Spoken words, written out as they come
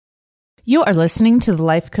You are listening to the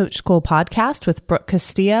Life Coach School podcast with Brooke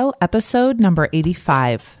Castillo, episode number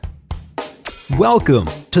 85. Welcome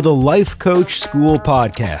to the Life Coach School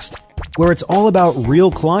podcast, where it's all about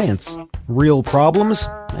real clients, real problems,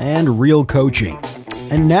 and real coaching.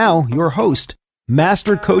 And now, your host,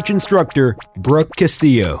 Master Coach Instructor, Brooke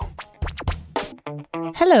Castillo.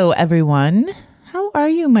 Hello, everyone. How are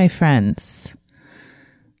you, my friends?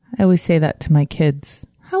 I always say that to my kids.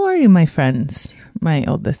 How are you, my friends? My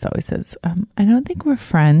oldest always says, I don't think we're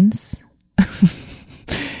friends.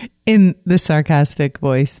 In the sarcastic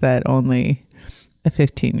voice that only a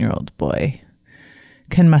 15-year-old boy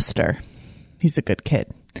can muster. He's a good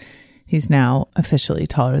kid. He's now officially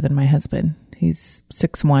taller than my husband. He's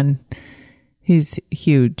 6'1". He's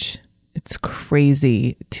huge. It's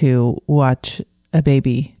crazy to watch a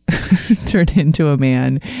baby turn into a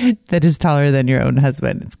man that is taller than your own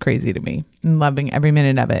husband. It's crazy to me. I'm loving every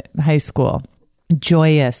minute of it. High school,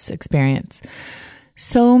 joyous experience.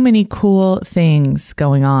 So many cool things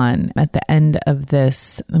going on. At the end of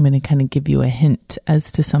this, I'm going to kind of give you a hint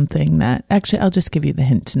as to something that, actually, I'll just give you the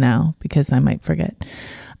hint now because I might forget.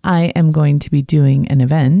 I am going to be doing an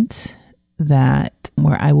event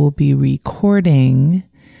where I will be recording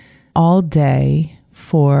all day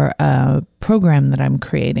for a program that I'm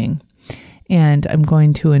creating. And I'm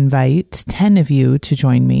going to invite 10 of you to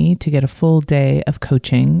join me to get a full day of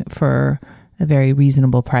coaching for a very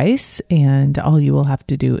reasonable price. And all you will have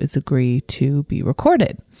to do is agree to be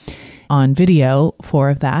recorded on video, 4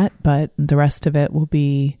 of that. But the rest of it will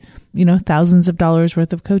be, thousands of dollars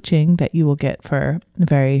worth of coaching that you will get for a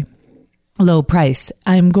very low price.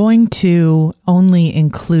 I'm going to only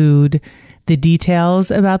include the details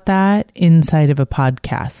about that inside of a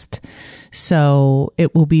podcast. So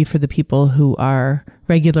it will be for the people who are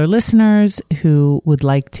regular listeners who would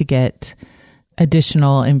like to get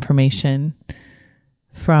additional information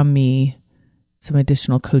from me, some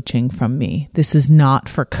additional coaching from me. This is not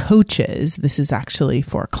for coaches. This is actually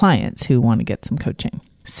for clients who want to get some coaching.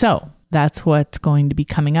 So that's what's going to be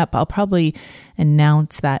coming up. I'll probably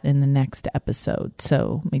announce that in the next episode.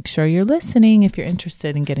 So make sure you're listening if you're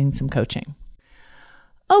interested in getting some coaching.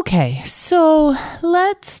 Okay, so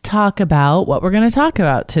let's talk about what we're going to talk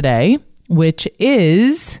about today, which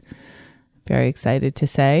is, very excited to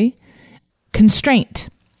say, constraint.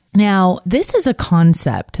 Now, this is a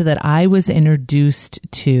concept that I was introduced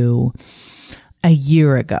to a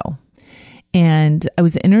year ago. And I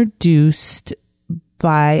was introduced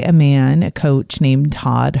by a coach named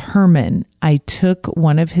Todd Herman. I took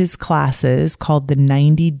one of his classes called the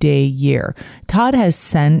 90-Day Year. Todd has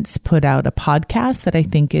since put out a podcast that I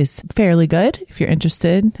think is fairly good. If you're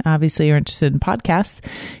interested, obviously you're interested in podcasts,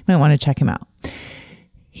 you might want to check him out.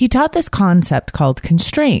 He taught this concept called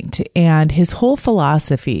constraint, and his whole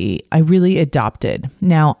philosophy I really adopted.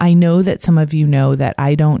 Now, I know that some of you know that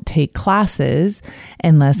I don't take classes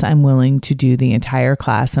unless I'm willing to do the entire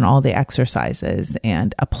class and all the exercises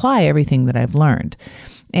and apply everything that I've learned.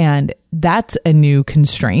 And that's a new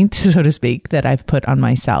constraint, so to speak, that I've put on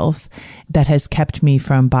myself that has kept me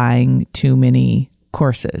from buying too many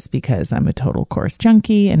courses because I'm a total course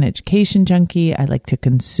junkie, an education junkie. I like to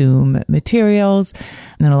consume materials.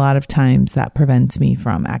 And a lot of times that prevents me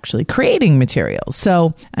from actually creating materials.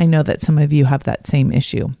 So I know that some of you have that same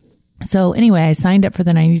issue. So anyway, I signed up for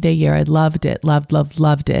the 90-Day Year. I loved it,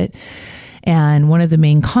 loved it. And one of the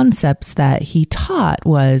main concepts that he taught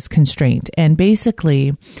was constraint. And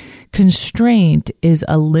basically, constraint is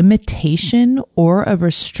a limitation or a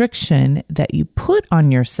restriction that you put on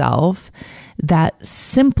yourself that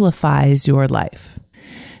simplifies your life.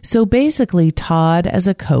 So basically, Todd, as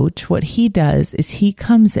a coach, what he does is he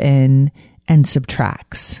comes in and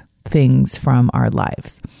subtracts things from our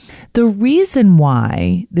lives. The reason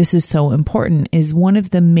why this is so important is one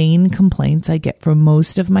of the main complaints I get from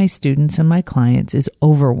most of my students and my clients is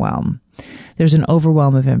overwhelm. There's an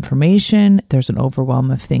overwhelm of information. There's an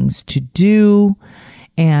overwhelm of things to do,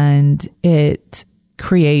 and it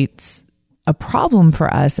creates a problem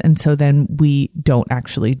for us. And so then we don't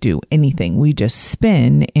actually do anything. We just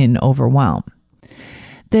spin in overwhelm.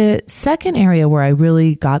 The second area where I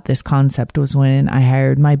really got this concept was when I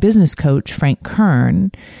hired my business coach, Frank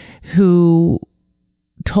Kern, who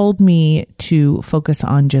told me to focus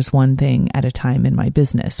on just one thing at a time in my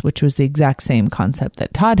business, which was the exact same concept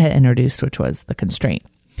that Todd had introduced, which was the constraint.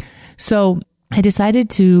 So I decided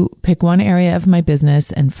to pick one area of my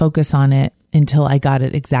business and focus on it until I got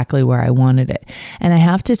it exactly where I wanted it. And I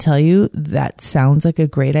have to tell you, that sounds like a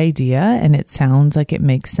great idea and it sounds like it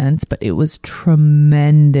makes sense, but it was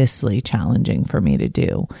tremendously challenging for me to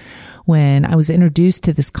do. When I was introduced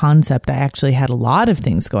to this concept, I actually had a lot of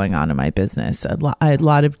things going on in my business, a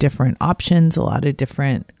lot of different options, a lot of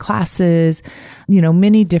different classes,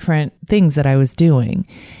 many different things that I was doing.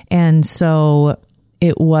 And so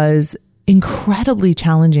it was incredibly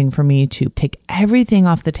challenging for me to take everything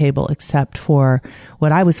off the table except for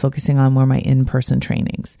what I was focusing on were my in-person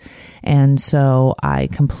trainings. And so I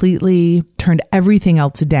completely turned everything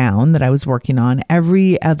else down that I was working on,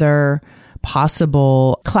 every other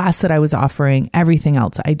possible class that I was offering, everything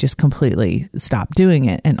else. I just completely stopped doing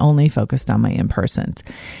it and only focused on my in-persons.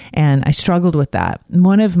 And I struggled with that.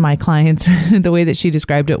 One of my clients, the way that she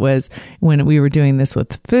described it was when we were doing this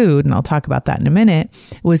with food, and I'll talk about that in a minute,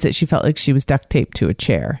 was that she felt like she was duct taped to a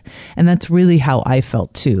chair. And that's really how I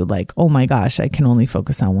felt too. Like, oh my gosh, I can only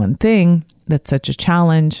focus on one thing. That's such a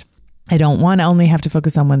challenge. I don't want to only have to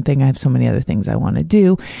focus on one thing. I have so many other things I want to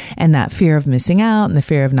do. And that fear of missing out and the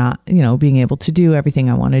fear of not, being able to do everything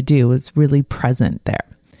I want to do was really present there.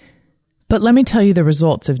 But let me tell you the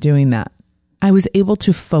results of doing that. I was able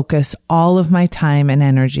to focus all of my time and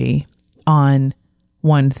energy on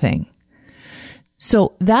one thing.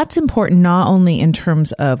 So that's important not only in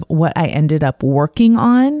terms of what I ended up working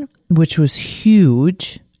on, which was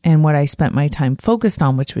huge, and what I spent my time focused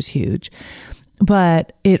on, which was huge,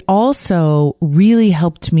 but it also really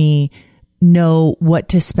helped me know what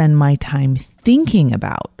to spend my time thinking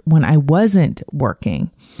about when I wasn't working.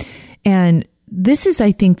 And this is,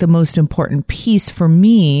 I think, the most important piece for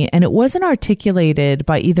me. And it wasn't articulated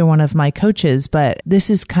by either one of my coaches, but this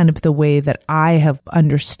is kind of the way that I have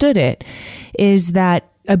understood it, is that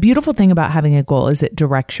a beautiful thing about having a goal is it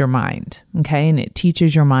directs your mind. Okay. And it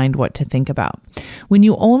teaches your mind what to think about. When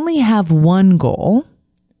you only have one goal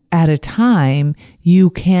at a time, you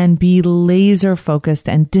can be laser focused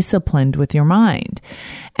and disciplined with your mind.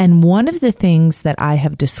 And one of the things that I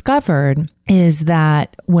have discovered is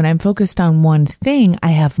that when I'm focused on one thing, I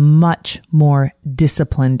have much more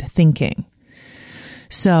disciplined thinking.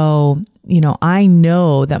 So, I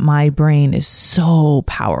know that my brain is so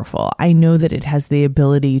powerful. I know that it has the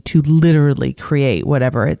ability to literally create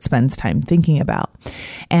whatever it spends time thinking about.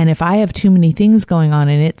 And if I have too many things going on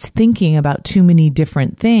and it's thinking about too many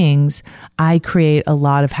different things, I create a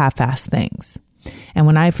lot of half-assed things. And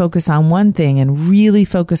when I focus on one thing and really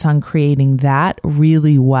focus on creating that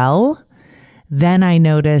really well, then I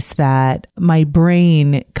notice that my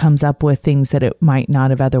brain comes up with things that it might not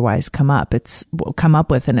have otherwise come up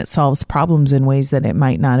with, and it solves problems in ways that it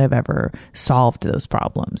might not have ever solved those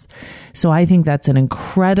problems. So I think that's an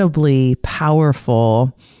incredibly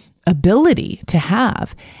powerful ability to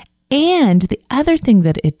have. And the other thing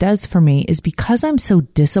that it does for me is because I'm so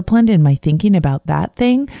disciplined in my thinking about that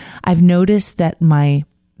thing, I've noticed that my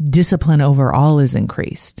discipline overall is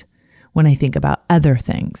increased when I think about other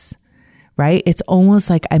things. Right? It's almost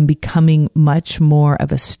like I'm becoming much more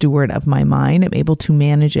of a steward of my mind. I'm able to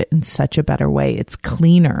manage it in such a better way. It's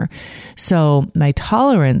cleaner. So my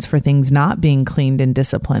tolerance for things not being cleaned and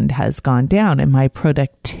disciplined has gone down, and my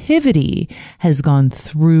productivity has gone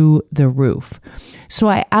through the roof. So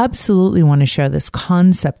I absolutely want to share this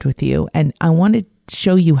concept with you, and I want to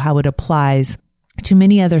show you how it applies to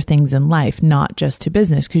many other things in life, not just to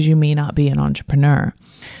business, because you may not be an entrepreneur,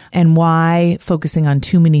 and why focusing on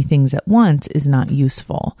too many things at once is not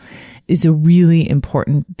useful is a really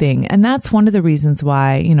important thing. And that's one of the reasons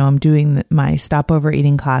why, I'm doing my stopover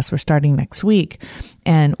eating class. We're starting next week.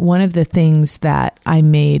 And one of the things that I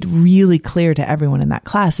made really clear to everyone in that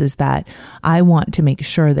class is that I want to make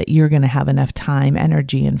sure that you're going to have enough time,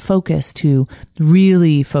 energy, and focus to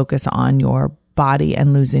really focus on your body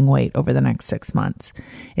and losing weight over the next 6 months.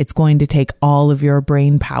 It's going to take all of your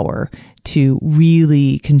brain power to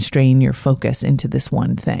really constrain your focus into this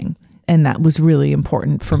one thing. And that was really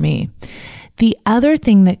important for me. The other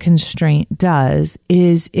thing that Constraint does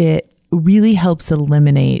is it really helps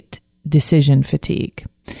eliminate decision fatigue.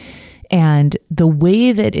 And the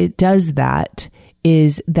way that it does that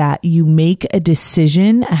is that you make a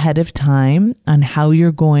decision ahead of time on how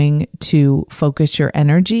you're going to focus your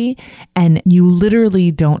energy, and you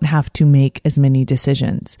literally don't have to make as many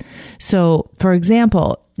decisions. So, for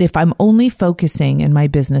example, if I'm only focusing in my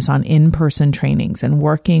business on in-person trainings and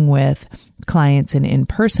working with clients in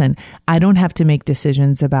person, I don't have to make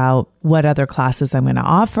decisions about what other classes I'm going to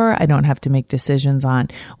offer. I don't have to make decisions on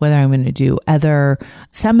whether I'm going to do other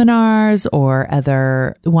seminars or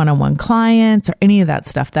other one-on-one clients or any of that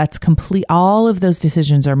stuff. That's complete. All of those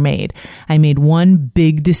decisions are made. I made one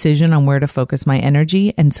big decision on where to focus my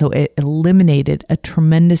energy. And so it eliminated a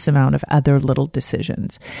tremendous amount of other little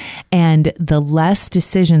decisions. And the less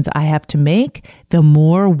decisions I have to make, the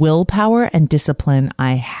more willpower and discipline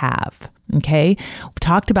I have. Okay. We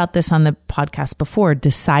talked about this on the podcast before,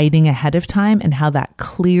 deciding ahead of time and how that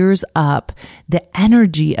clears up the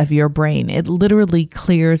energy of your brain. It literally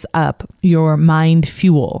clears up your mind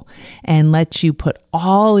fuel and lets you put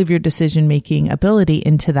all of your decision-making ability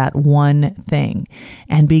into that one thing.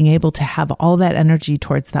 And being able to have all that energy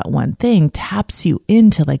towards that one thing taps you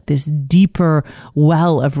into like this deeper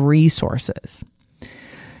well of resources.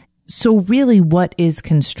 So really, what is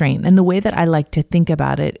constraint? And the way that I like to think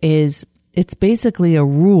about it is it's basically a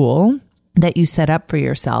rule that you set up for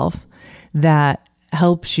yourself that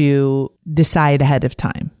helps you decide ahead of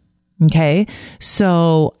time. Okay.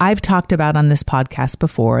 So I've talked about on this podcast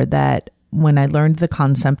before that when I learned the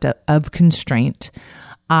concept of constraint,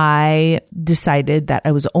 I decided that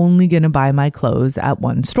I was only going to buy my clothes at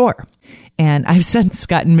one store. And I've since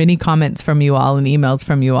gotten many comments from you all and emails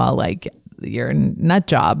from you all like, you're a nut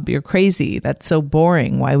job. You're crazy. That's so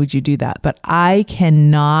boring. Why would you do that? But I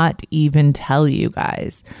cannot even tell you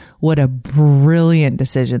guys what a brilliant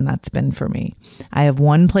decision that's been for me. I have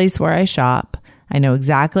one place where I shop. I know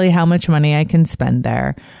exactly how much money I can spend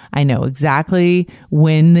there. I know exactly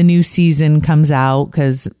when the new season comes out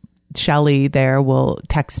because Shelly there will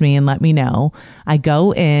text me and let me know. I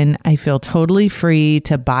go in, I feel totally free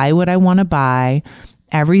to buy what I want to buy.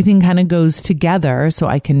 Everything kind of goes together so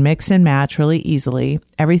I can mix and match really easily.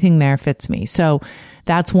 Everything there fits me. So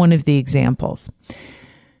that's one of the examples.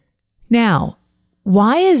 Now,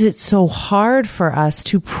 why is it so hard for us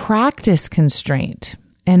to practice constraint?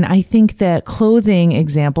 And I think that clothing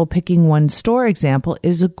example, picking one store example,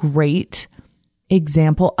 is a great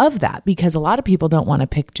example of that because a lot of people don't want to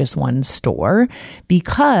pick just one store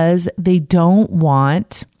because they don't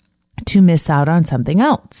want to miss out on something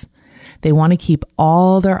else. They want to keep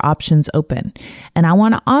all their options open. And I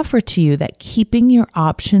want to offer to you that keeping your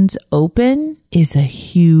options open is a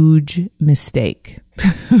huge mistake.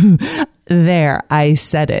 There, I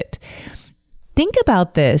said it. Think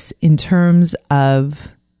about this in terms of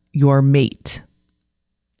your mate.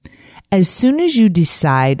 As soon as you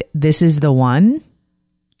decide this is the one,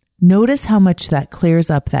 notice how much that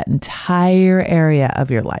clears up that entire area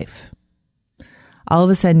of your life. All of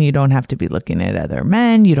a sudden, you don't have to be looking at other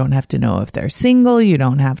men. You don't have to know if they're single. You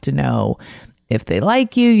don't have to know if they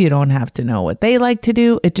like you. You don't have to know what they like to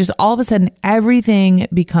do. It just all of a sudden, everything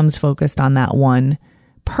becomes focused on that one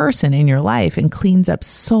person in your life and cleans up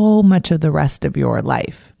so much of the rest of your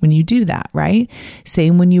life when you do that, right?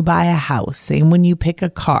 Same when you buy a house, same when you pick a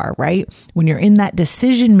car, right? When you're in that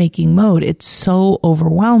decision-making mode, it's so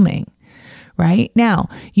overwhelming. Right? Now,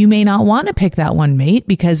 you may not want to pick that one mate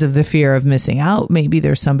because of the fear of missing out. Maybe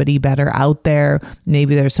there's somebody better out there.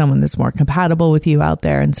 Maybe there's someone that's more compatible with you out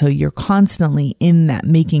there. And so you're constantly in that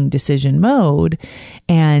making decision mode,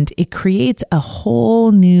 and it creates a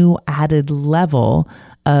whole new added level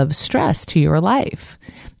of stress to your life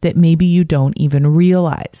that maybe you don't even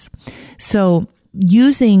realize. So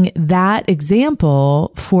using that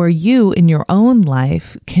example for you in your own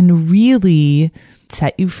life can really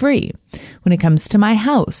set you free. When it comes to my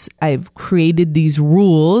house, I've created these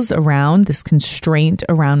rules around this constraint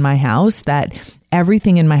around my house that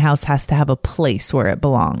everything in my house has to have a place where it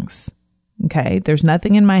belongs. Okay. There's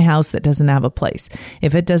nothing in my house that doesn't have a place.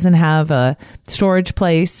 If it doesn't have a storage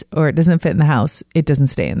place or it doesn't fit in the house, it doesn't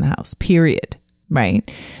stay in the house, period. Right.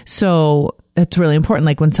 So that's really important.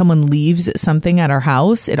 Like when someone leaves something at our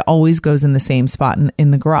house, it always goes in the same spot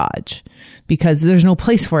in the garage because there's no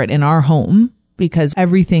place for it in our home. Because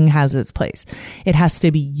everything has its place. It has to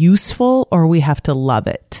be useful or we have to love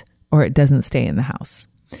it or it doesn't stay in the house.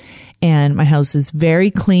 And my house is very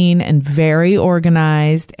clean and very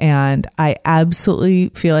organized. And I absolutely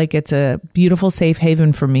feel like it's a beautiful safe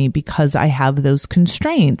haven for me because I have those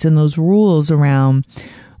constraints and those rules around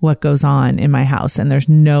what goes on in my house, and there's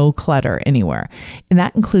no clutter anywhere. And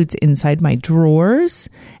that includes inside my drawers,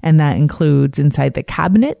 and that includes inside the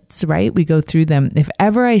cabinets, right? We go through them. If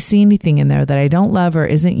ever I see anything in there that I don't love or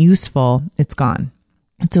isn't useful, it's gone.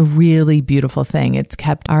 It's a really beautiful thing. It's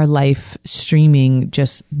kept our life streaming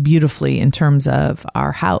just beautifully in terms of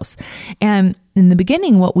our house. And in the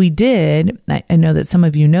beginning, what we did, I know that some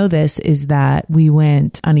of you know this, is that we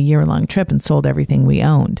went on a year-long trip and sold everything we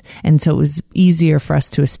owned. And so it was easier for us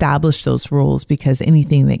to establish those rules because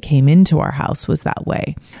anything that came into our house was that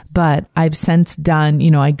way. But I've since done,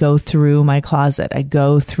 I go through my closet, I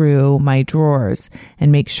go through my drawers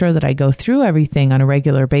and make sure that I go through everything on a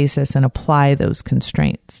regular basis and apply those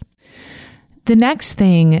constraints. The next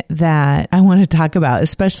thing that I want to talk about,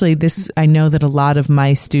 especially this, I know that a lot of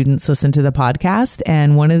my students listen to the podcast,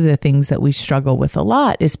 and one of the things that we struggle with a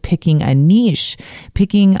lot is picking a niche,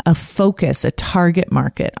 picking a focus, a target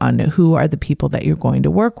market on who are the people that you're going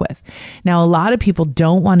to work with. Now, a lot of people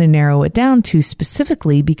don't want to narrow it down too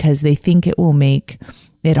specifically because they think it will make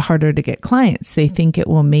it harder to get clients. They think it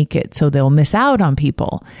will make it so they'll miss out on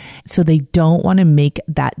people. So they don't want to make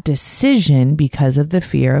that decision because of the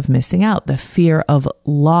fear of missing out, the fear of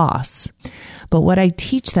loss. But what I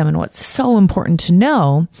teach them and what's so important to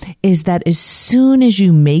know is that as soon as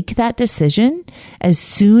you make that decision, as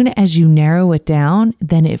soon as you narrow it down,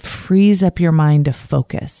 then it frees up your mind to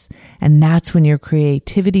focus. And that's when your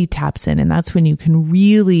creativity taps in. And that's when you can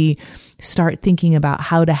really start thinking about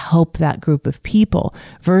how to help that group of people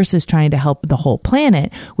versus trying to help the whole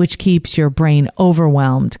planet, which keeps your brain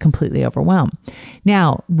overwhelmed, completely overwhelmed.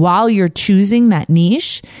 Now, while you're choosing that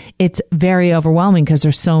niche, it's very overwhelming because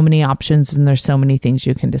there's so many options and there's so many things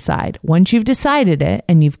you can decide. Once you've decided it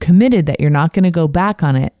and you've committed that you're not going to go back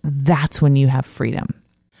on it, that's when you have freedom.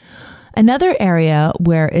 Another area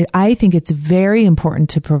where I think it's very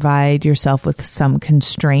important to provide yourself with some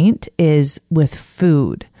constraint is with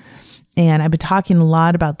food. And I've been talking a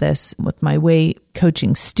lot about this with my weight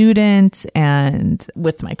coaching students and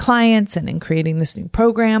with my clients and in creating this new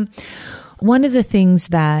program. One of the things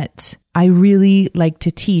that I really like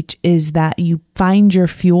to teach is that you find your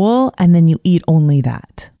fuel and then you eat only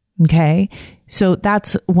that. Okay. So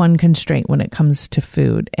that's one constraint when it comes to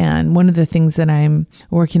food. And one of the things that I'm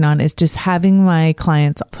working on is just having my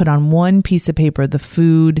clients put on one piece of paper the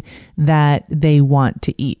food that they want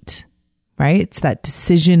to eat. Right? It's that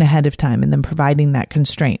decision ahead of time and then providing that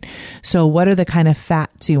constraint. So what are the kind of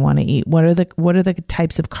fats you want to eat? What are the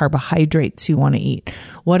types of carbohydrates you want to eat?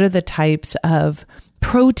 What are the types of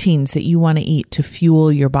proteins that you want to eat to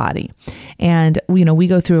fuel your body? And, we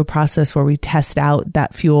go through a process where we test out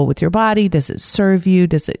that fuel with your body. Does it serve you?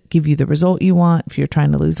 Does it give you the result you want? If you're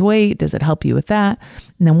trying to lose weight, does it help you with that?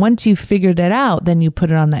 And then once you've figured it out, then you put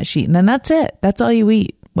it on that sheet and then that's it. That's all you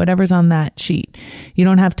eat. Whatever's on that sheet. You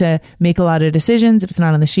don't have to make a lot of decisions. If it's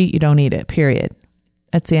not on the sheet, you don't eat it, period.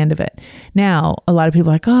 That's the end of it. Now, a lot of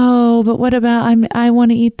people are like, oh, but what about, I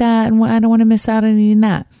want to eat that and I don't want to miss out on eating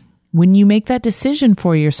that. When you make that decision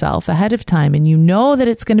for yourself ahead of time and you know that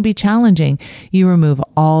it's going to be challenging, you remove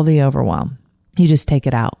all the overwhelm. You just take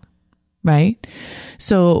it out, right?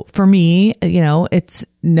 So for me, it's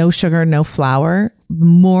no sugar, no flour. The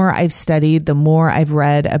more I've studied, the more I've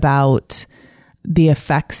read about the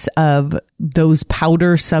effects of those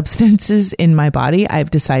powder substances in my body, I've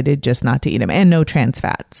decided just not to eat them, and no trans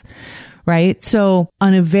fats, right? So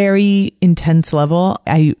on a very intense level,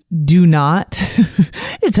 I do not,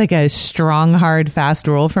 it's like a strong, hard, fast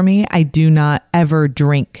rule for me. I do not ever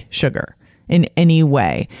drink sugar in any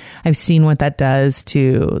way. I've seen what that does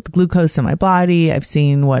to the glucose in my body. I've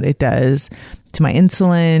seen what it does to my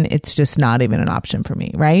insulin. It's just not even an option for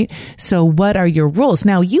me, right? So what are your rules?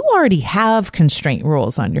 Now, you already have constraint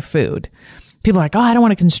rules on your food. People are like, oh, I don't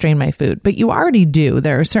want to constrain my food, but you already do.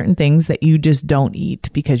 There are certain things that you just don't eat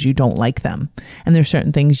because you don't like them. And there's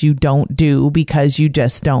certain things you don't do because you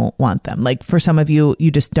just don't want them. Like for some of you,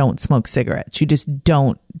 you just don't smoke cigarettes. You just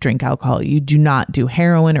don't drink alcohol. You do not do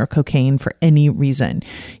heroin or cocaine for any reason.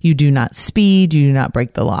 You do not speed. You do not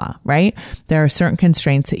break the law, right? There are certain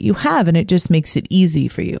constraints that you have, and it just makes it easy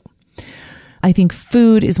for you. I think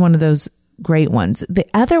food is one of those great ones. The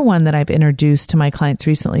other one that I've introduced to my clients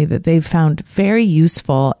recently that they've found very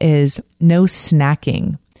useful is no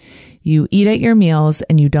snacking. You eat at your meals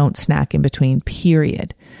and you don't snack in between,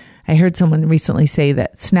 period. I heard someone recently say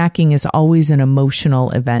that snacking is always an emotional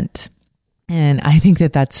event. And I think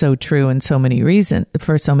that that's so true in for so many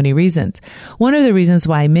reasons. One of the reasons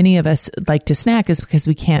why many of us like to snack is because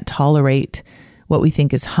we can't tolerate what we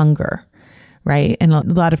think is hunger. Right? And a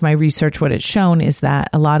lot of my research, what it's shown is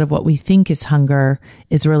that a lot of what we think is hunger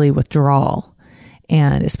is really withdrawal.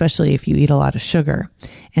 And especially if you eat a lot of sugar.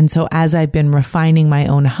 And so as I've been refining my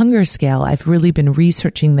own hunger scale, I've really been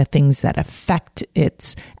researching the things that affect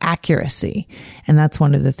its accuracy. And that's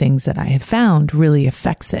one of the things that I have found really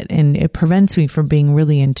affects it. And it prevents me from being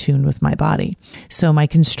really in tune with my body. So my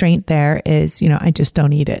constraint there is, I just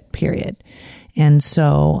don't eat it, period. And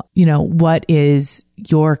so, what is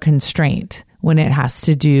your constraint? when it has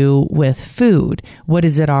to do with food. What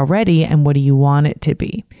is it already and what do you want it to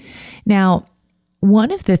be? Now,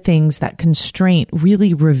 one of the things that Constraint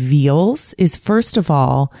really reveals is, first of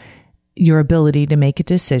all, your ability to make a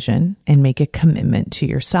decision and make a commitment to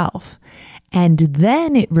yourself. And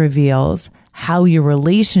then it reveals how your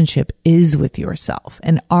relationship is with yourself.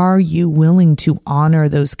 And are you willing to honor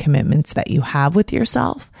those commitments that you have with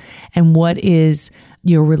yourself? And what is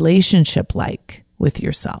your relationship like with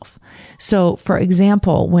yourself? So, for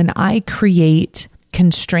example, when I create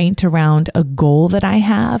constraint around a goal that I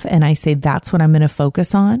have, and I say, that's what I'm going to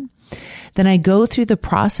focus on, then I go through the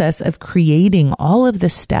process of creating all of the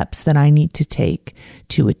steps that I need to take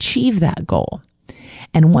to achieve that goal.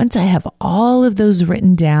 And once I have all of those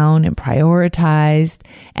written down and prioritized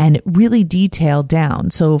and really detailed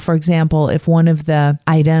down. So for example, if one of the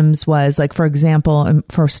items was like, for example,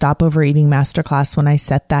 for Stop Overeating Masterclass, when I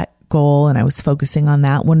set that goal and I was focusing on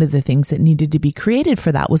that, one of the things that needed to be created for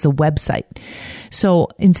that was a website. So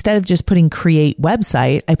instead of just putting create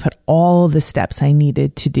website, I put all the steps I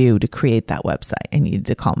needed to do to create that website. I needed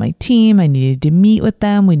to call my team. I needed to meet with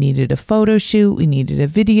them. We needed a photo shoot. We needed a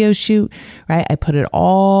video shoot, right? I put it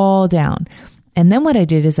all down. And then what I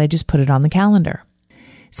did is I just put it on the calendar.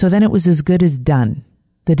 So then it was as good as done.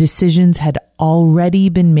 The decisions had already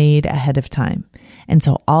been made ahead of time. And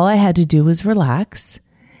so all I had to do was relax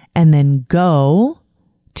and then go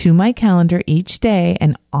to my calendar each day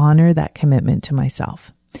and honor that commitment to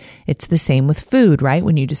myself. It's the same with food, right?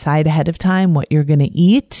 When you decide ahead of time what you're going to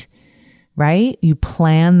eat, right? You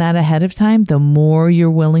plan that ahead of time. The more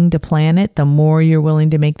you're willing to plan it, the more you're willing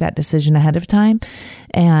to make that decision ahead of time,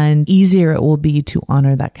 and easier it will be to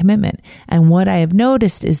honor that commitment. And what I have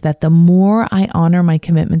noticed is that the more I honor my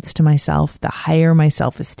commitments to myself, the higher my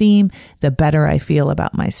self-esteem, the better I feel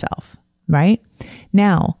about myself, right?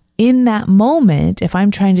 Now, in that moment, if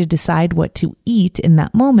I'm trying to decide what to eat in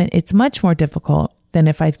that moment, it's much more difficult than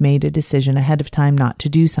if I've made a decision ahead of time not to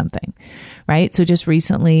do something, right? So just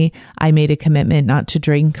recently, I made a commitment not to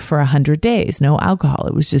drink for 100 days, no alcohol.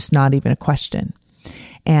 It was just not even a question.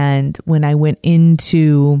 And when I went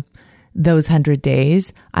into those 100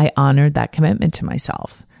 days, I honored that commitment to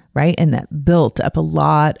myself, right? And that built up a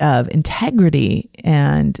lot of integrity,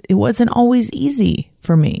 and it wasn't always easy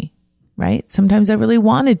for me. Right? Sometimes I really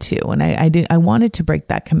wanted to, and I wanted to break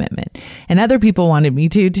that commitment, and other people wanted me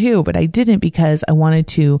to too, but I didn't because I wanted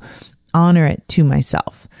to honor it to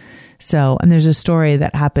myself. So, and there's a story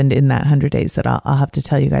that happened in that 100 days that I'll have to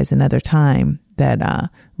tell you guys another time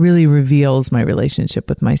that really reveals my relationship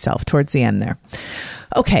with myself towards the end there.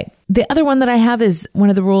 Okay. The other one that I have is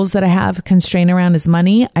one of the rules that I have constraint around is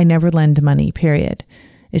money. I never lend money, period.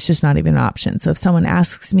 It's just not even an option. So if someone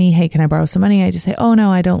asks me, hey, can I borrow some money? I just say, oh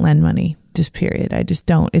no, I don't lend money. Just period. I just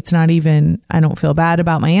don't. It's not even, I don't feel bad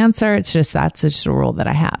about my answer. It's just, that's just a rule that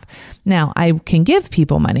I have. Now I can give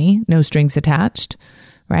people money, no strings attached,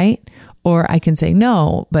 right? Or I can say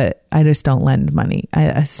no, but I just don't lend money.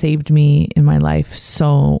 It saved me in my life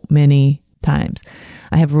so many times.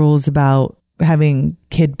 I have rules about having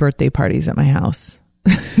kid birthday parties at my house.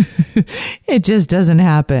 It just doesn't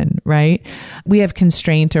happen, right? We have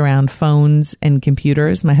constraint around phones and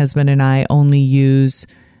computers. My husband and I only use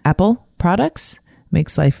Apple products.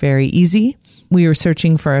 Makes life very easy. We were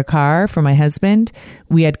searching for a car for my husband.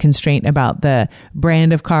 We had constraint about the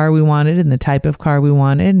brand of car we wanted and the type of car we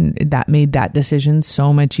wanted, and that made that decision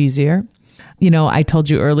so much easier. You know, I told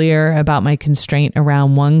you earlier about my constraint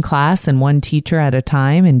around one class and one teacher at a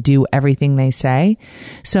time and do everything they say.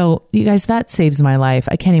 So you guys, that saves my life.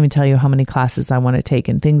 I can't even tell you how many classes I want to take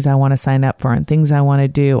and things I want to sign up for and things I want to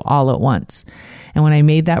do all at once. And when I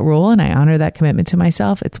made that rule and I honor that commitment to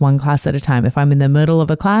myself, it's one class at a time. If I'm in the middle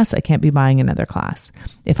of a class, I can't be buying another class.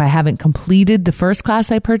 If I haven't completed the first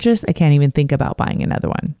class I purchased, I can't even think about buying another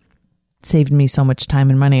one. It saved me so much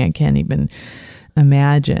time and money. I can't even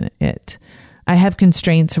imagine it. I have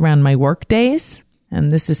constraints around my work days,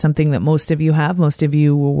 and this is something that most of you have. Most of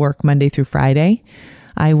you will work Monday through Friday.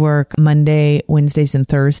 I work Monday, Wednesdays, and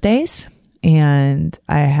Thursdays, and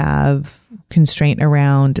I have constraint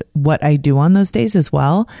around what I do on those days as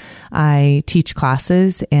well. I teach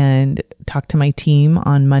classes and talk to my team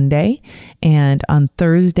on Monday, and on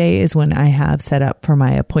Thursday is when I have set up for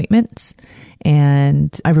my appointments,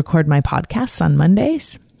 and I record my podcasts on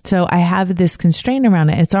Mondays. So I have this constraint around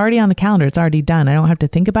it. It's already on the calendar. It's already done. I don't have to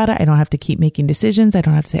think about it. I don't have to keep making decisions. I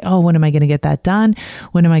don't have to say, oh, when am I going to get that done?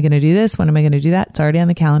 When am I going to do this? When am I going to do that? It's already on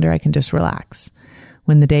the calendar. I can just relax.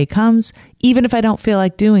 When the day comes, even if I don't feel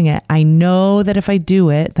like doing it, I know that if I do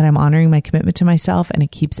it, that I'm honoring my commitment to myself and it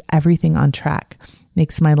keeps everything on track.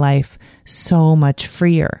 makes my life so much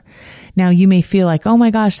freer. Now, you may feel like, oh my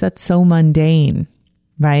gosh, that's so mundane,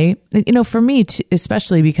 right? For me,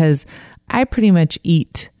 especially because I pretty much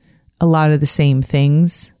eat a lot of the same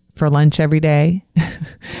things for lunch every day.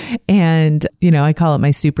 And, I call it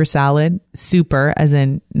my super salad. Super as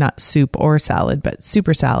in not soup or salad, but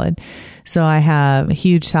super salad. So I have a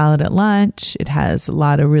huge salad at lunch. It has a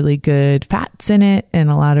lot of really good fats in it and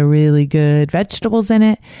a lot of really good vegetables in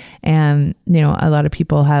it. And, a lot of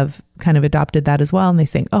people have kind of adopted that as well. And they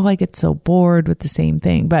think, oh, I get so bored with the same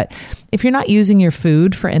thing. But if you're not using your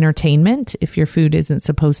food for entertainment, if your food isn't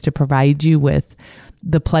supposed to provide you with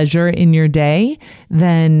the pleasure in your day,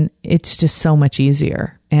 then it's just so much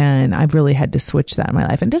easier. And I've really had to switch that in my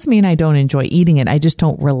life. It doesn't mean I don't enjoy eating it. I just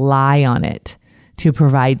don't rely on it to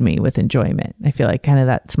provide me with enjoyment. I feel like kind of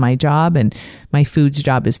that's my job, and my food's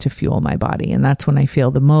job is to fuel my body. And that's when I feel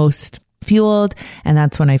the most fueled, and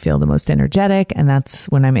that's when I feel the most energetic, and that's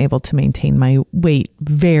when I'm able to maintain my weight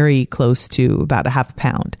very close to about a half a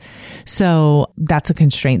pound. So that's a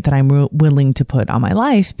constraint that I'm willing to put on my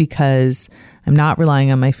life, because I'm not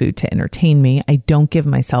relying on my food to entertain me. I don't give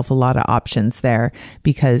myself a lot of options there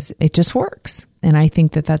because it just works. And I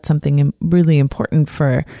think that that's something really important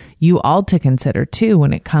for you all to consider too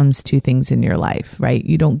when it comes to things in your life, right?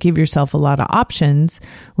 You don't give yourself a lot of options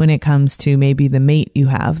when it comes to maybe the mate you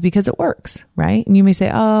have, because it works, right? And you may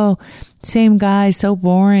say, oh, same guy, so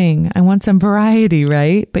boring. I want some variety,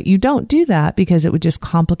 right? But you don't do that because it would just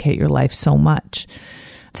complicate your life so much.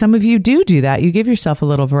 Some of you do that. You give yourself a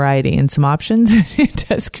little variety and some options. It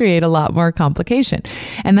does create a lot more complication.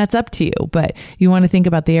 And that's up to you. But you want to think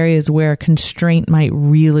about the areas where constraint might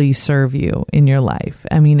really serve you in your life.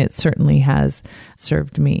 I mean, it certainly has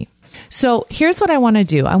served me. So here's what I want to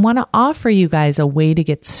do. I want to offer you guys a way to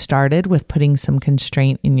get started with putting some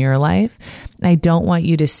constraint in your life. I don't want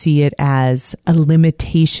you to see it as a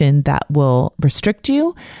limitation that will restrict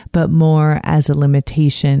you, but more as a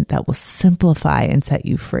limitation that will simplify and set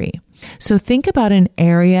you free. So think about an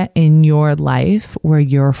area in your life where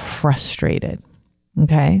you're frustrated,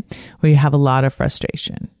 okay? Where you have a lot of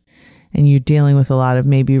frustration and you're dealing with a lot of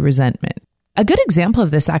maybe resentment. A good example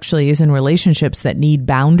of this actually is in relationships that need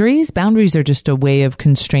boundaries. Boundaries are just a way of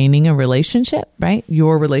constraining a relationship, right?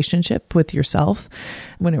 Your relationship with yourself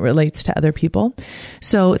when it relates to other people.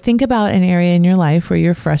 So think about an area in your life where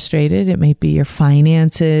you're frustrated. It might be your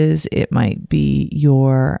finances. It might be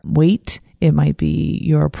your weight. It might be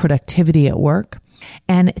your productivity at work.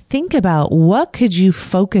 And think about, what could you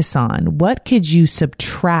focus on? What could you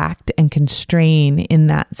subtract and constrain in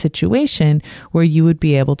that situation where you would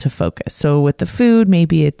be able to focus? So with the food,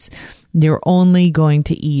 maybe it's you're only going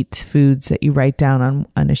to eat foods that you write down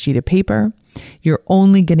on a sheet of paper. You're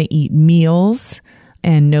only going to eat meals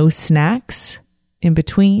and no snacks in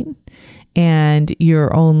between. And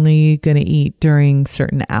you're only going to eat during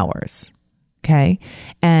certain hours. Okay.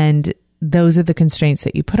 And those are the constraints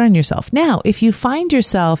that you put on yourself. Now, if you find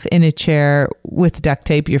yourself in a chair with duct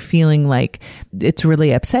tape, you're feeling like it's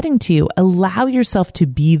really upsetting to you, allow yourself to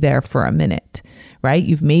be there for a minute, right?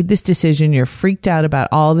 You've made this decision. You're freaked out about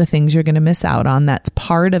all the things you're going to miss out on. That's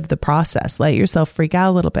part of the process. Let yourself freak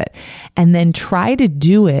out a little bit and then try to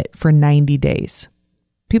do it for 90 days.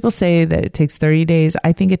 People say that it takes 30 days.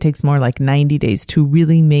 I think it takes more like 90 days to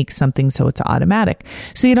really make something so it's automatic.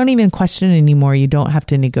 So you don't even question it anymore. You don't have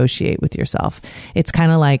to negotiate with yourself. It's kind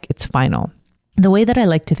of like it's final. The way that I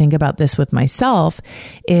like to think about this with myself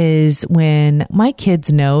is when my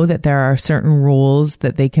kids know that there are certain rules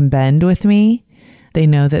that they can bend with me, they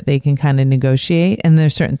know that they can kind of negotiate, and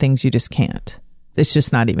there's certain things you just can't. It's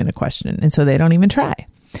just not even a question. And so they don't even try.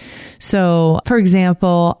 So for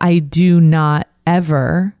example, I do not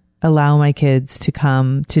ever allow my kids to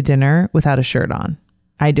come to dinner without a shirt on.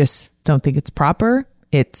 I just don't think it's proper.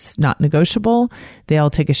 It's not negotiable. They'll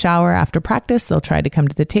take a shower after practice. They'll try to come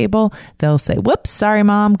to the table. They'll say, whoops, sorry,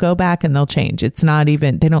 mom, go back, and they'll change. It's not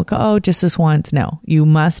even, they don't go, oh, just this once. No, you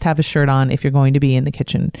must have a shirt on if you're going to be in the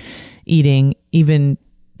kitchen eating, even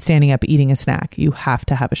standing up, eating a snack. You have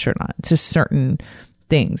to have a shirt on. It's just certain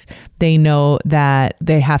things. They know that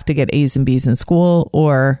they have to get A's and B's in school,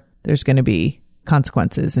 or there's going to be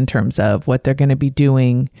consequences in terms of what they're going to be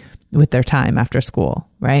doing with their time after school,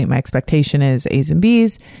 right? My expectation is A's and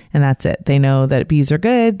B's, and that's it. They know that B's are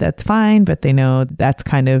good. That's fine. But they know that's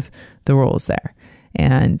kind of the rules there.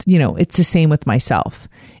 And, it's the same with myself.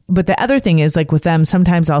 But the other thing is, like with them,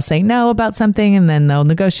 sometimes I'll say no about something and then they'll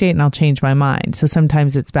negotiate and I'll change my mind. So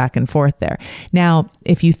sometimes it's back and forth there. Now,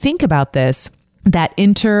 if you think about this, that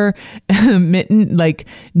intermittent, like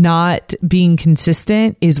not being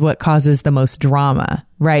consistent is what causes the most drama,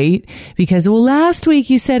 right? Because, well, last week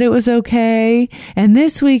you said it was okay and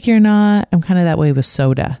this week you're not. I'm kind of that way with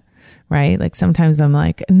soda, right? Like sometimes I'm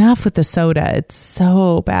like, enough with the soda. It's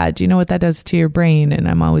so bad. You know what that does to your brain? And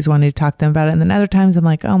I'm always wanting to talk to them about it. And then other times I'm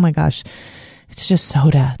like, oh my gosh, it's just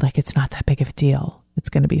soda. Like it's not that big of a deal. It's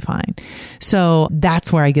going to be fine. So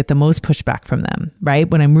that's where I get the most pushback from them, right?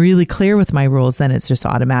 When I'm really clear with my rules, then it's just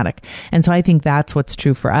automatic. And so I think that's what's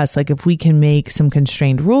true for us. Like if we can make some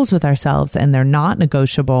constrained rules with ourselves and they're not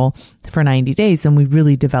negotiable for 90 days, then we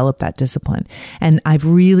really develop that discipline. And I've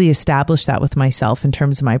really established that with myself in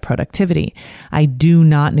terms of my productivity. I do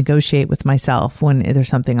not negotiate with myself when there's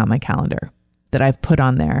something on my calendar that I've put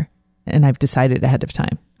on there and I've decided ahead of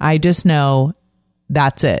time. I just know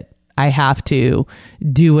that's it. I have to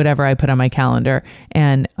do whatever I put on my calendar,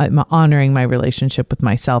 and I'm honoring my relationship with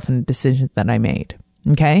myself and the decisions that I made.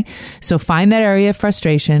 Okay. So find that area of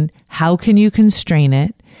frustration. How can you constrain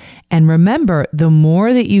it? And remember, the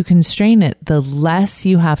more that you constrain it, the less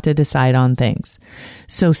you have to decide on things.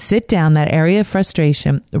 So sit down, that area of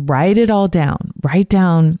frustration, write it all down. Write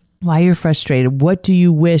down why you're frustrated. What do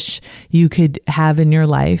you wish you could have in your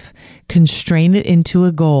life? Constrain it into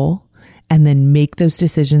a goal. And then make those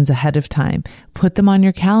decisions ahead of time. Put them on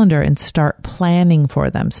your calendar and start planning for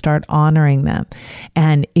them. Start honoring them.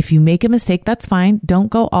 And if you make a mistake, that's fine. Don't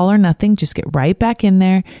go all or nothing. Just get right back in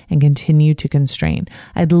there and continue to constrain.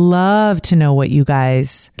 I'd love to know what you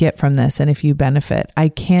guys get from this and if you benefit. I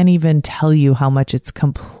can't even tell you how much it's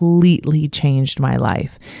completely changed my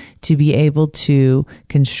life to be able to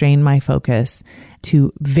constrain my focus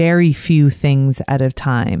to very few things at a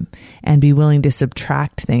time and be willing to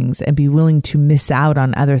subtract things and be willing to miss out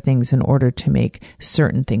on other things in order to make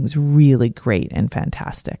certain things really great and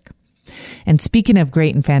fantastic. And speaking of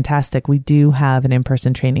great and fantastic, we do have an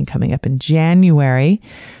in-person training coming up in January.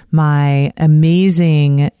 My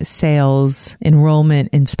amazing sales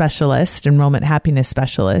enrollment happiness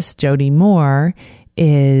specialist, Jody Moore,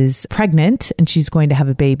 is pregnant and she's going to have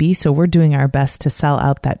a baby. So we're doing our best to sell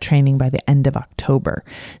out that training by the end of October.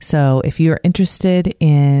 So if you're interested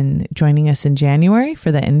in joining us in January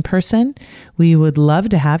for the in-person, we would love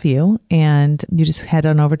to have you. And you just head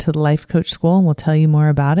on over to the Life Coach School and we'll tell you more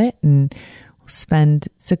about it. And we'll spend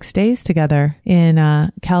 6 days together in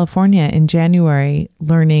California in January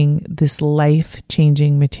learning this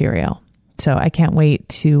life-changing material. So I can't wait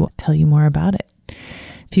to tell you more about it.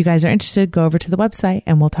 If you guys are interested, go over to the website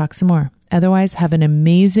and we'll talk some more. Otherwise, have an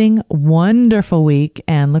amazing, wonderful week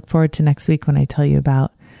and look forward to next week when I tell you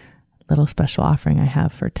about a little special offering I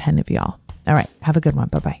have for 10 of y'all. All right. Have a good one.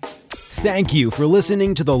 Bye-bye. Thank you for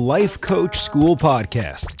listening to the Life Coach School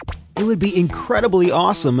podcast. It would be incredibly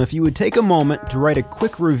awesome if you would take a moment to write a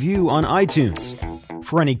quick review on iTunes.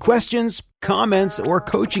 For any questions, comments, or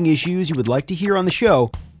coaching issues you would like to hear on the show,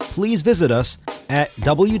 please visit us at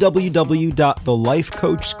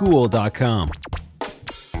www.thelifecoachschool.com.